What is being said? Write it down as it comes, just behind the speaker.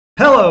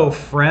Hello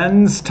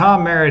friends,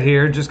 Tom Merritt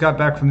here. Just got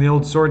back from the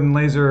old Sword and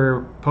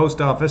Laser post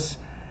office,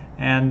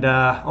 and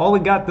all we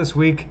got this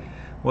week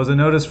was a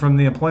notice from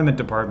the employment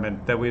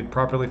department that we had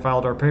properly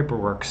filed our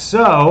paperwork.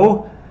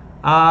 So,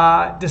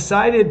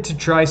 decided to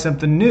try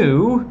something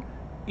new,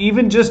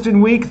 even just in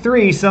week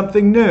 3,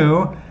 something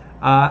new.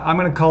 I'm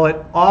going to call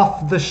it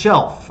Off the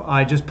Shelf.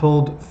 I just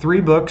pulled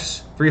 3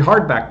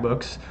 hardback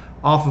books,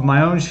 off of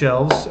my own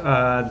shelves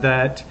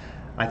that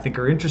I think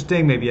are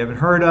interesting, maybe you haven't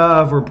heard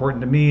of, or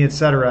important to me,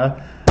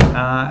 etc. And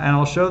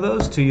I'll show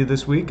those to you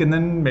this week, and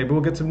then maybe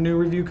we'll get some new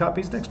review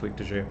copies next week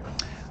to show you.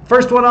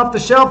 First one off the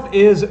shelf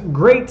is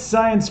Great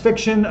Science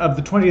Fiction of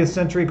the 20th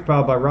Century,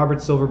 compiled by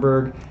Robert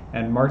Silverberg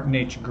and Martin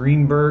H.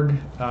 Greenberg.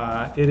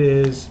 It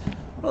is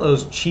one of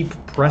those cheap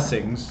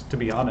pressings, to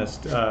be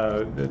honest,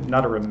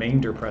 not a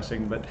remainder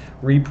pressing, but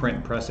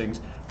reprint pressings,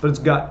 but it's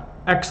got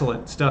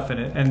excellent stuff in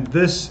it. And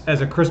this,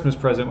 as a Christmas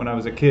present when I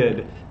was a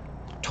kid,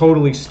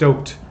 totally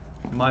stoked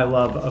my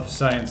love of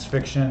science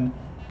fiction.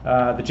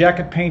 The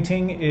jacket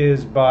painting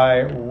is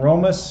by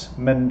Romus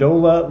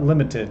Mendola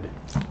Limited.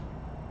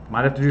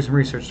 Might have to do some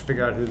research to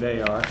figure out who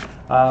they are.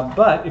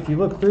 But if you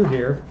look through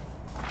here,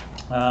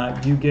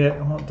 you get,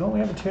 well, don't we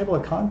have a table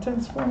of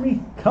contents for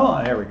me? Come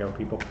on, there we go,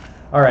 people.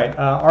 All right,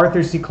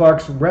 Arthur C.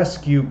 Clarke's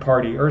Rescue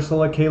Party,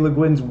 Ursula K. Le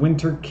Guin's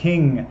Winter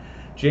King,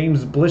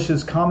 James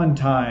Blish's Common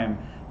Time,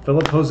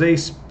 Philip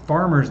Jose's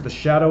Farmers, The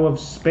Shadow of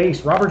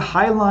Space, Robert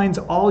Heinlein's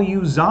All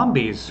You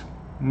Zombies.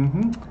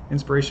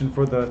 Inspiration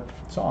for the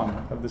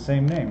song of the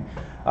same name.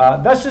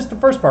 That's just the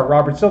first part.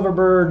 Robert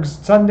Silverberg's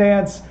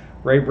Sundance,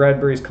 Ray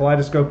Bradbury's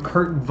Kaleidoscope,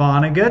 Kurt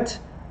Vonnegut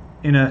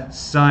in a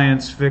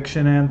science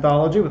fiction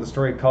anthology with a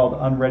story called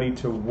Unready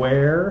to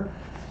Wear,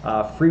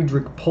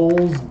 Friedrich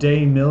Pohl's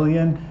Day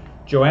Million,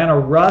 Joanna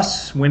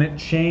Russ, When It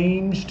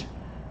Changed,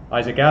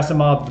 Isaac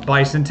Asimov's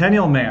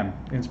Bicentennial Man,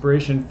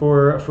 inspiration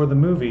for the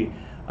movie.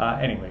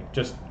 Anyway,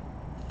 just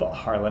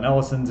Harlan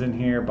Ellison's in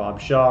here, Bob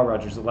Shaw,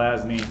 Roger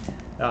Zelazny.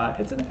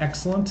 It's an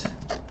excellent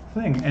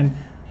thing. And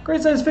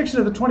great science fiction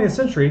of the 20th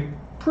century,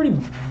 pretty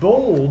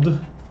bold,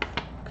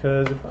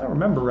 because if I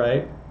remember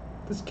right,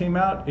 this came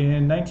out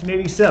in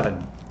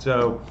 1987.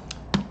 So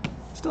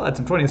still had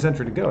some 20th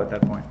century to go at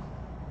that point.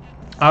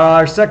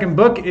 Our second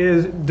book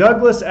is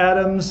Douglas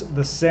Adams'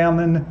 The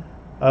Salmon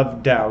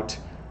of Doubt.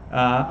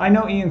 I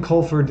know Ian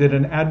Colfer did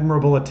an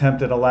admirable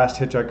attempt at a Last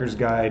Hitchhiker's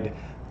Guide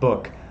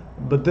book,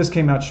 but this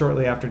came out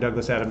shortly after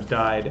Douglas Adams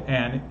died,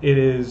 and it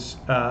is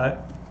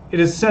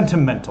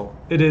sentimental.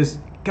 It is,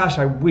 gosh,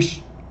 I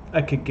wish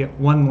I could get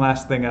one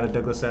last thing out of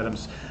Douglas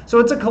Adams. So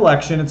it's a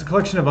collection. It's a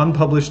collection of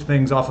unpublished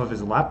things off of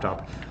his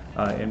laptop,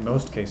 in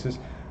most cases.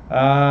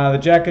 The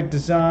jacket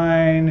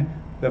design,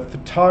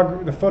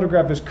 the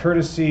photograph is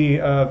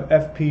courtesy of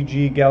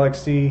FPG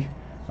Galaxy.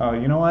 Oh,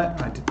 you know what?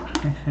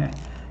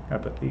 Gotta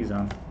put these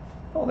on.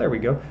 Oh, there we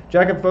go.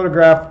 Jacket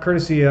photograph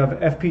courtesy of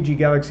FPG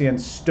Galaxy and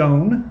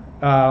Stone.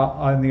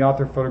 And the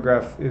author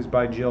photograph is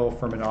by Jill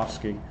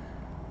Furmanovsky.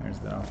 There's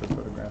the author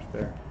photograph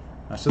there.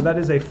 So that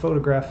is a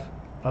photograph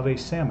of a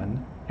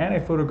salmon and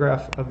a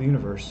photograph of the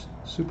universe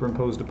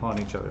superimposed upon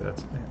each other.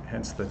 That's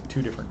hence the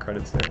 2 different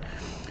credits there.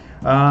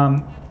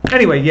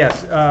 Anyway,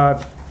 yes,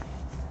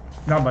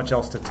 not much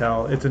else to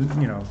tell. It's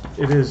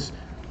it is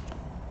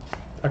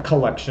a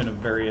collection of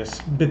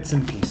various bits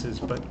and pieces,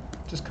 but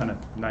just kind of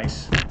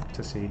nice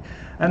to see.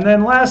 And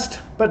then last,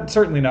 but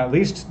certainly not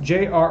least,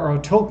 J.R.R.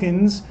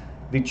 Tolkien's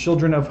The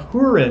Children of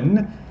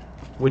Hurin,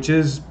 which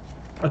is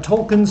a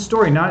Tolkien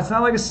story. Now, it's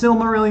not like a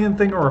Silmarillion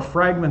thing or a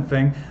fragment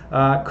thing.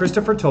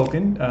 Christopher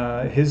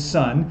Tolkien, his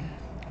son,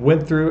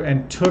 went through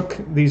and took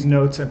these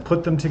notes and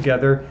put them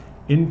together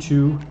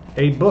into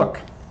a book.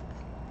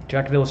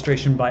 Jacket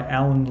illustration by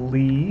Alan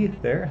Lee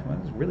there. Well,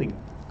 it's really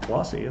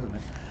glossy, isn't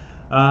it?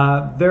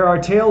 There are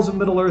tales of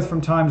Middle-earth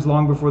from times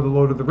long before the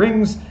Lord of the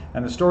Rings,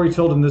 and the story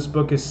told in this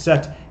book is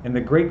set in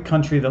the great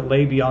country that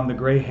lay beyond the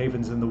Grey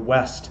Havens in the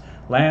west,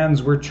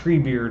 lands where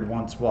Treebeard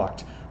once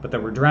walked, but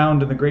that were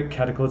drowned in the great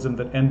cataclysm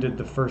that ended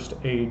the first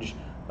age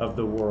of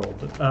the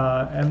world.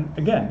 And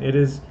again, it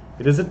is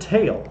a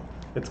tale.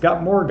 It's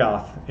got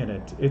Morgoth in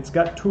it. It's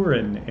got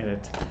Turin in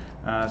it.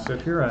 So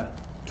if you're a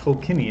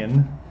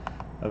Tolkienian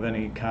of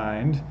any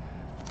kind,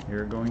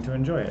 you're going to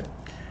enjoy it.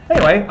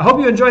 Anyway, I hope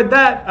you enjoyed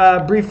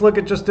that brief look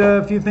at just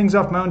a few things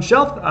off my own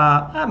shelf.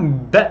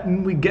 I'm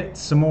betting we get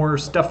some more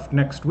stuff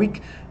next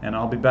week, and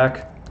I'll be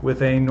back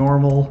with a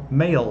normal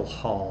mail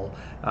haul.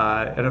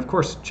 And of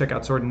course, check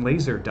out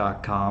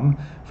swordandlaser.com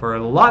for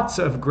lots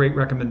of great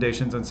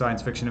recommendations on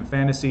science fiction and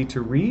fantasy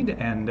to read.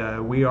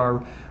 And we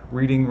are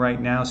reading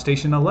right now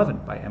Station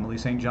 11 by Emily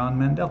St. John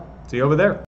Mandel. See you over there.